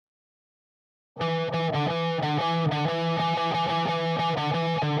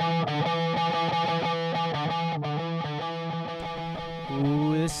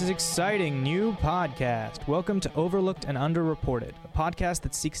exciting new podcast. Welcome to Overlooked and Underreported, a podcast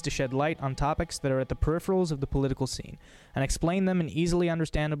that seeks to shed light on topics that are at the peripherals of the political scene and explain them in easily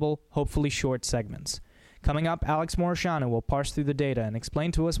understandable, hopefully short segments. Coming up, Alex Morishanu will parse through the data and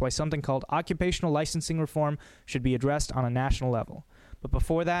explain to us why something called occupational licensing reform should be addressed on a national level. But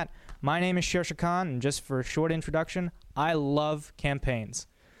before that, my name is Shersha Khan, and just for a short introduction, I love campaigns.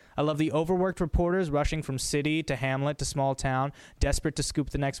 I love the overworked reporters rushing from city to hamlet to small town, desperate to scoop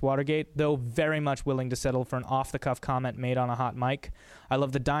the next Watergate, though very much willing to settle for an off-the-cuff comment made on a hot mic. I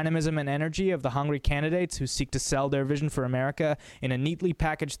love the dynamism and energy of the hungry candidates who seek to sell their vision for America in a neatly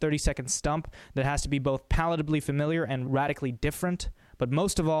packaged 30-second stump that has to be both palatably familiar and radically different. But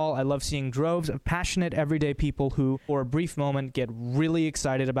most of all, I love seeing droves of passionate everyday people who, for a brief moment, get really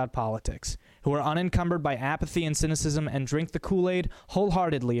excited about politics, who are unencumbered by apathy and cynicism and drink the Kool-Aid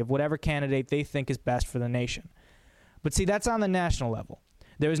wholeheartedly of whatever candidate they think is best for the nation. But see, that's on the national level.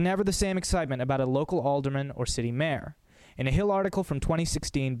 There is never the same excitement about a local alderman or city mayor. In a Hill article from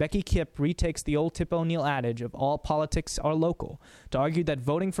 2016, Becky Kipp retakes the old Tip O'Neill adage of all politics are local to argue that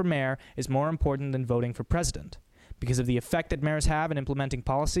voting for mayor is more important than voting for president, because of the effect that mayors have in implementing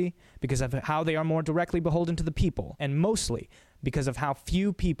policy, because of how they are more directly beholden to the people, and mostly because of how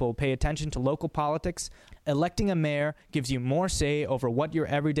few people pay attention to local politics. Electing a mayor gives you more say over what your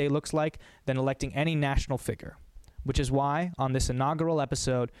everyday looks like than electing any national figure. Which is why, on this inaugural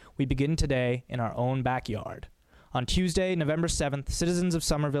episode, we begin today in our own backyard. On Tuesday, November 7th, citizens of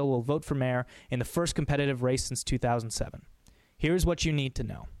Somerville will vote for mayor in the first competitive race since 2007. Here's what you need to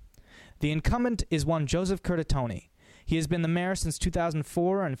know. The incumbent is one Joseph Curtatone. He has been the mayor since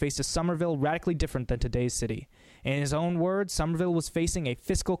 2004 and faced a Somerville radically different than today's city. In his own words, Somerville was facing a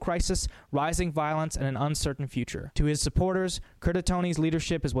fiscal crisis, rising violence, and an uncertain future. To his supporters, Curtatone's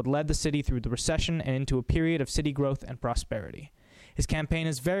leadership is what led the city through the recession and into a period of city growth and prosperity. His campaign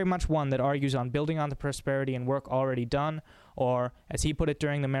is very much one that argues on building on the prosperity and work already done, or, as he put it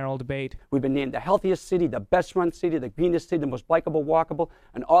during the mayoral debate, we've been named the healthiest city, the best-run city, the greenest city, the most bikeable, walkable,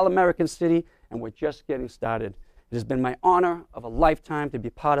 an all-American city, and we're just getting started. It has been my honor of a lifetime to be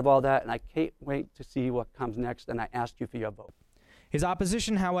part of all that, and I can't wait to see what comes next, and I ask you for your vote. His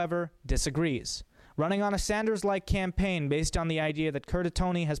opposition, however, disagrees. Running on a Sanders-like campaign based on the idea that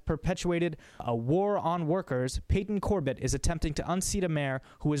Curtatone has perpetuated a war on workers, Peyton Corbett is attempting to unseat a mayor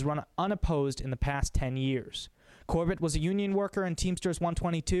who has run unopposed in the past 10 years. Corbett was a union worker in Teamsters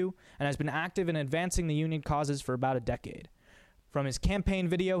 122 and has been active in advancing the union causes for about a decade. From his campaign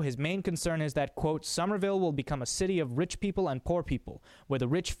video, his main concern is that, quote, Somerville will become a city of rich people and poor people, where the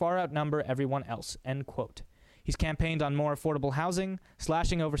rich far outnumber everyone else, end quote. He's campaigned on more affordable housing,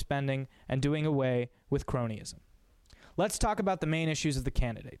 slashing overspending, and doing away with cronyism. Let's talk about the main issues of the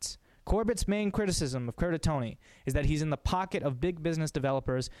candidates. Corbett's main criticism of Curtatone is that he's in the pocket of big business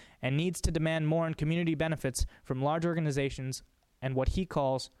developers and needs to demand more in community benefits from large organizations and what he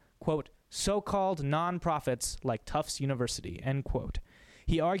calls, quote, so-called non-profits like Tufts University, end quote.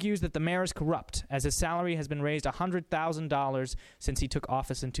 He argues that the mayor is corrupt, as his salary has been raised $100,000 since he took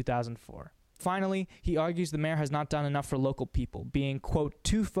office in 2004. Finally, he argues the mayor has not done enough for local people, being, quote,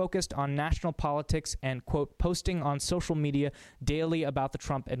 too focused on national politics and, quote, posting on social media daily about the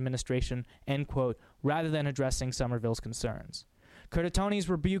Trump administration, end quote, rather than addressing Somerville's concerns. Curtatone's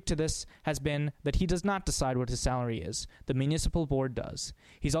rebuke to this has been that he does not decide what his salary is. The municipal board does.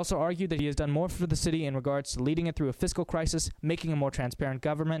 He's also argued that he has done more for the city in regards to leading it through a fiscal crisis, making a more transparent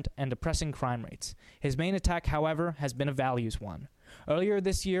government, and depressing crime rates. His main attack, however, has been a values one. Earlier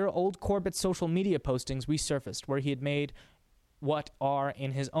this year, old Corbett's social media postings resurfaced where he had made what are,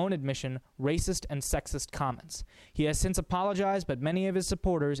 in his own admission, racist and sexist comments. He has since apologized, but many of his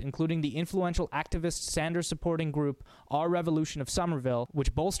supporters, including the influential activist Sanders-supporting group Our Revolution of Somerville,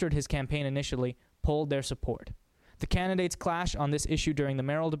 which bolstered his campaign initially, pulled their support. The candidates clash on this issue during the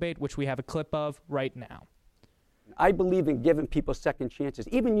mayoral debate, which we have a clip of right now. I believe in giving people second chances,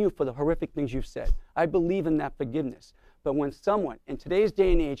 even you for the horrific things you've said. I believe in that forgiveness. But when someone in today's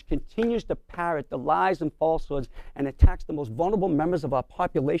day and age continues to parrot the lies and falsehoods and attacks the most vulnerable members of our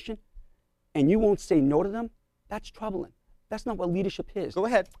population, and you won't say no to them, that's troubling. That's not what leadership is. Go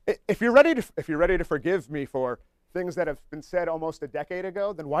ahead. If you're ready to forgive me for things that have been said almost a decade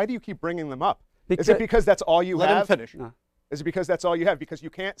ago, then why do you keep bringing them up? Is it because that's all you have? Let him finish. No. Is it because that's all you have? Because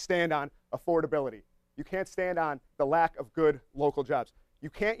you can't stand on affordability. You can't stand on the lack of good local jobs. You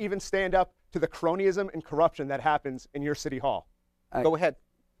can't even stand up to the cronyism and corruption that happens in your city hall. Go ahead.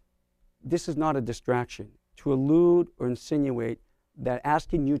 This is not a distraction. To allude or insinuate that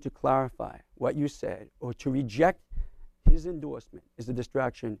asking you to clarify what you said or to reject his endorsement is a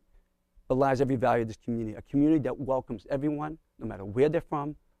distraction belies every value of this community, a community that welcomes everyone, no matter where they're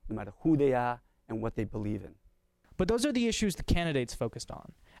from, no matter who they are and what they believe in. But those are the issues the candidates focused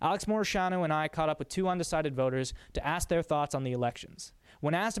on. Alex Morishanu and I caught up with 2 undecided voters to ask their thoughts on the elections.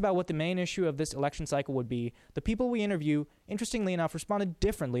 When asked about what the main issue of this election cycle would be, the people we interview, interestingly enough, responded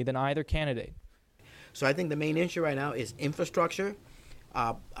differently than either candidate. So I think the main issue right now is infrastructure,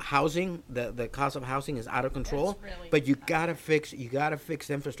 housing. The cost of housing is out of control. Really but you gotta fix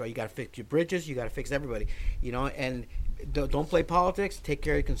infrastructure. You gotta fix your bridges. You gotta fix everybody. And don't play politics. Take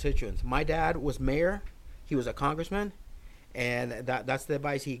care of your constituents. My dad was mayor. He was a congressman, and that's the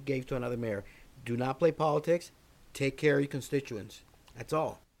advice he gave to another mayor. Do not play politics. Take care of your constituents. That's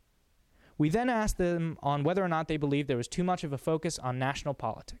all. We then asked them on whether or not they believe there was too much of a focus on national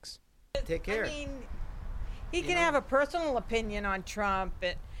politics. Take care. I mean, he can have a personal opinion on Trump,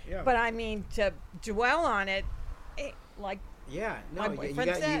 but I mean, to dwell on it, like my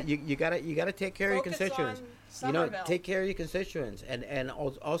boyfriend said, you gotta take care of your constituents. On Somerville. Take care of your constituents, and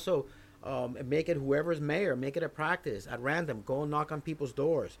also make it whoever's mayor, make it a practice at random. Go and knock on people's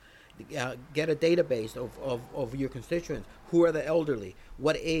doors. Get a database of your constituents. Who are the elderly?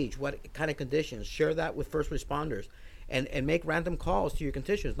 What age? What kind of conditions? Share that with first responders. And make random calls to your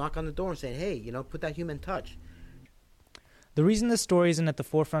constituents. Knock on the door and say, hey, put that human touch. The reason this story isn't at the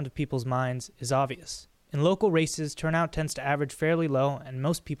forefront of people's minds is obvious. In local races, turnout tends to average fairly low, and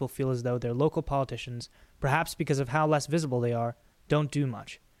most people feel as though their local politicians, perhaps because of how less visible they are, don't do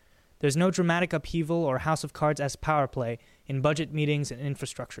much. There's no dramatic upheaval or House of Cards-esque power play in budget meetings and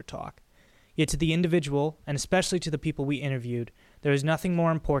infrastructure talk. Yet to the individual, and especially to the people we interviewed, there is nothing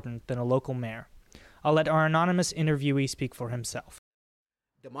more important than a local mayor. I'll let our anonymous interviewee speak for himself.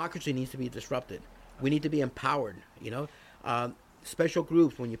 Democracy needs to be disrupted. We need to be empowered, Special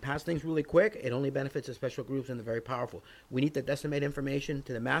groups, when you pass things really quick, it only benefits the special groups and the very powerful. We need to disseminate information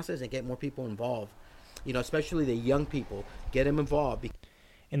to the masses and get more people involved, especially the young people. Get them involved.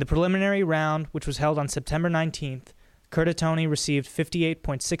 In the preliminary round, which was held on September 19th, Curtatone received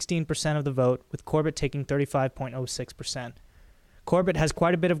 58.16% of the vote, with Corbett taking 35.06%. Corbett has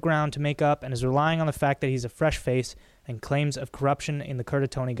quite a bit of ground to make up and is relying on the fact that he's a fresh face and claims of corruption in the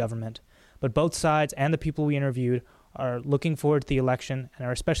Curtatone government. But both sides and the people we interviewed are looking forward to the election and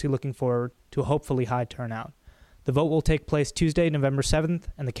are especially looking forward to a hopefully high turnout. The vote will take place Tuesday, November 7th,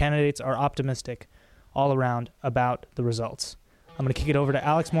 and the candidates are optimistic all around about the results. I'm going to kick it over to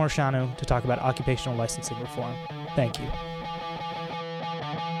Alex Morishanu to talk about occupational licensing reform. Thank you.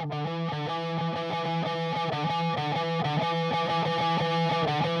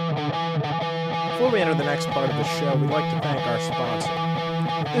 Before we enter the next part of the show, we'd like to thank our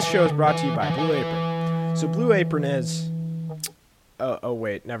sponsor. This show is brought to you by Blue Apron. So Blue Apron is... Oh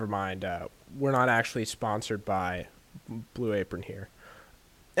wait, never mind. We're not actually sponsored by Blue Apron here.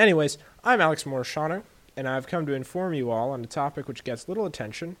 Anyways, I'm Alex Morishanu, and I've come to inform you all on a topic which gets little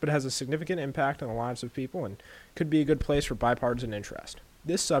attention, but has a significant impact on the lives of people and could be a good place for bipartisan interest.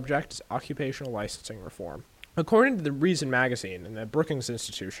 This subject is occupational licensing reform. According to the Reason magazine and the Brookings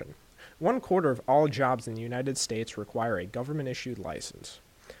Institution, 1/4 of all jobs in the United States require a government-issued license.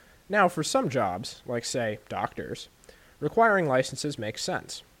 Now, for some jobs, like, say, doctors, requiring licenses makes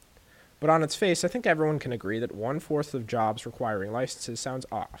sense. But on its face, I think everyone can agree that 1/4 of jobs requiring licenses sounds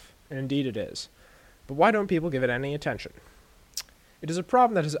off, and indeed it is. But why don't people give it any attention? It is a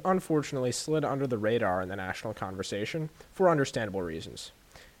problem that has unfortunately slid under the radar in the national conversation for understandable reasons.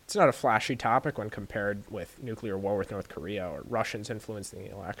 It's not a flashy topic when compared with nuclear war with North Korea or Russians influencing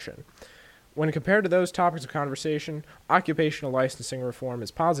the election. When compared to those topics of conversation, occupational licensing reform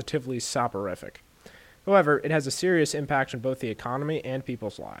is positively soporific. However, it has a serious impact on both the economy and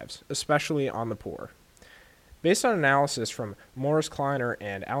people's lives, especially on the poor. Based on analysis from Morris Kleiner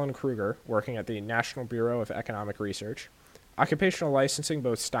and Alan Kruger, working at the National Bureau of Economic Research, occupational licensing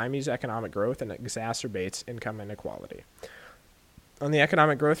both stymies economic growth and exacerbates income inequality. On the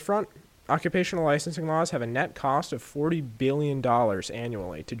economic growth front, occupational licensing laws have a net cost of $40 billion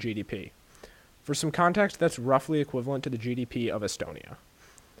annually to GDP. For some context, that's roughly equivalent to the GDP of Estonia.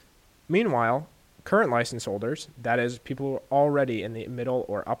 Meanwhile, current license holders, that is, people who are already in the middle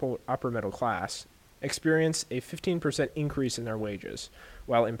or upper middle class, experience a 15% increase in their wages,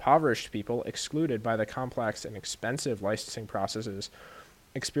 while impoverished people excluded by the complex and expensive licensing processes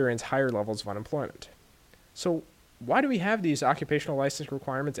experience higher levels of unemployment. So, why do we have these occupational license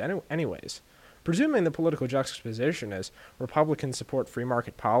requirements anyways? Presuming the political juxtaposition is Republicans support free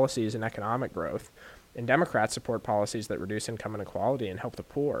market policies and economic growth, and Democrats support policies that reduce income inequality and help the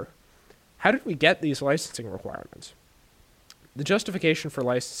poor, how did we get these licensing requirements? The justification for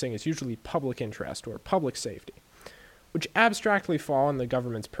licensing is usually public interest or public safety. which abstractly fall in the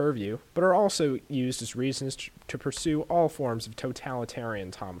government's purview, but are also used as reasons to pursue all forms of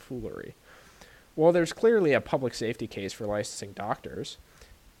totalitarian tomfoolery. While there's clearly a public safety case for licensing doctors,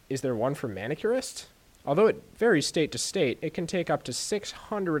 is there one for manicurists? Although it varies state to state, it can take up to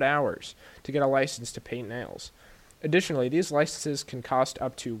 600 hours to get a license to paint nails. Additionally, these licenses can cost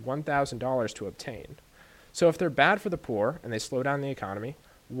up to $1,000 to obtain. So if they're bad for the poor and they slow down the economy,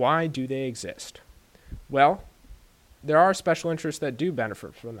 why do they exist? Well, there are special interests that do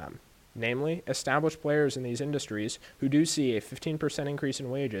benefit from them, namely established players in these industries who do see a 15% increase in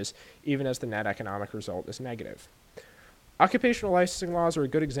wages even as the net economic result is negative. Occupational licensing laws are a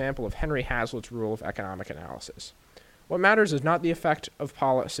good example of Henry Hazlitt's rule of economic analysis. What matters is not the effect of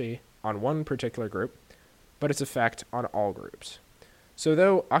policy on one particular group, but its effect on all groups. So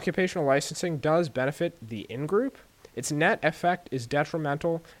though occupational licensing does benefit the in-group, its net effect is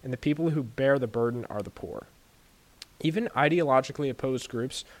detrimental, and the people who bear the burden are the poor. Even ideologically opposed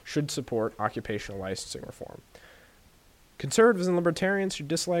groups should support occupational licensing reform. Conservatives and libertarians should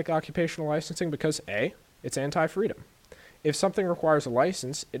dislike occupational licensing because A, it's anti-freedom. If something requires a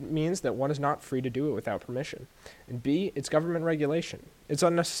license, it means that one is not free to do it without permission. And B, it's government regulation. It's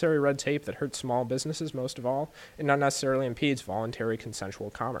unnecessary red tape that hurts small businesses most of all, and not necessarily impedes voluntary consensual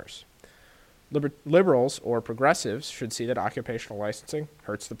commerce. Liberals or progressives should see that occupational licensing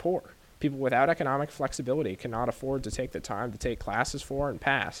hurts the poor. People without economic flexibility cannot afford to take the time to take classes for and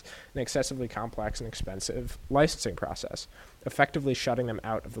pass an excessively complex and expensive licensing process, effectively shutting them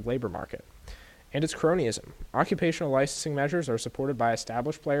out of the labor market. And it's cronyism. Occupational licensing measures are supported by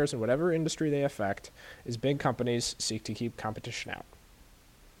established players in whatever industry they affect, as big companies seek to keep competition out.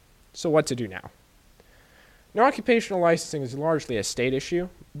 So what to do now? Now, occupational licensing is largely a state issue,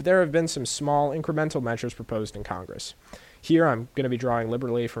 but there have been some small incremental measures proposed in Congress. Here I'm going to be drawing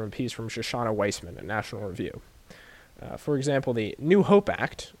liberally from a piece from Shoshana Weissman at National Review. For example, the New Hope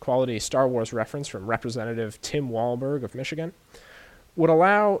Act, quality Star Wars reference from Representative Tim Walberg of Michigan, would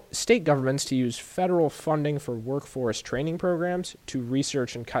allow state governments to use federal funding for workforce training programs to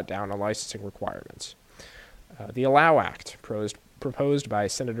research and cut down on licensing requirements. The Allow Act, proposed by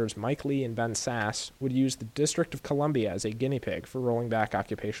Senators Mike Lee and Ben Sasse, would use the District of Columbia as a guinea pig for rolling back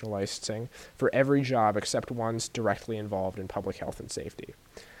occupational licensing for every job except ones directly involved in public health and safety.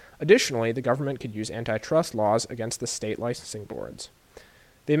 Additionally, the government could use antitrust laws against the state licensing boards.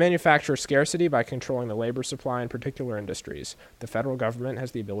 They manufacture scarcity by controlling the labor supply in particular industries. The federal government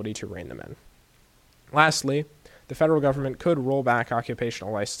has the ability to rein them in. Lastly, the federal government could roll back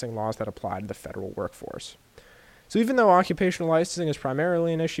occupational licensing laws that apply to the federal workforce. So even though occupational licensing is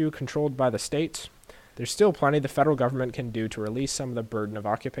primarily an issue controlled by the states, there's still plenty the federal government can do to release some of the burden of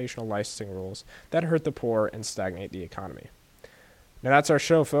occupational licensing rules that hurt the poor and stagnate the economy. Now that's our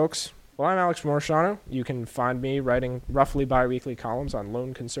show, folks. Well, I'm Alex Morishano. You can find me writing roughly bi-weekly columns on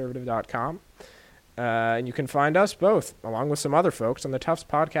loneconservative.com. And you can find us both, along with some other folks, on the Tufts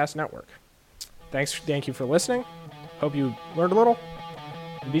Podcast Network. Thank you for listening. Hope you learned a little.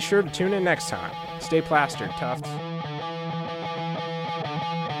 And be sure to tune in next time. Stay plastered, Tufts.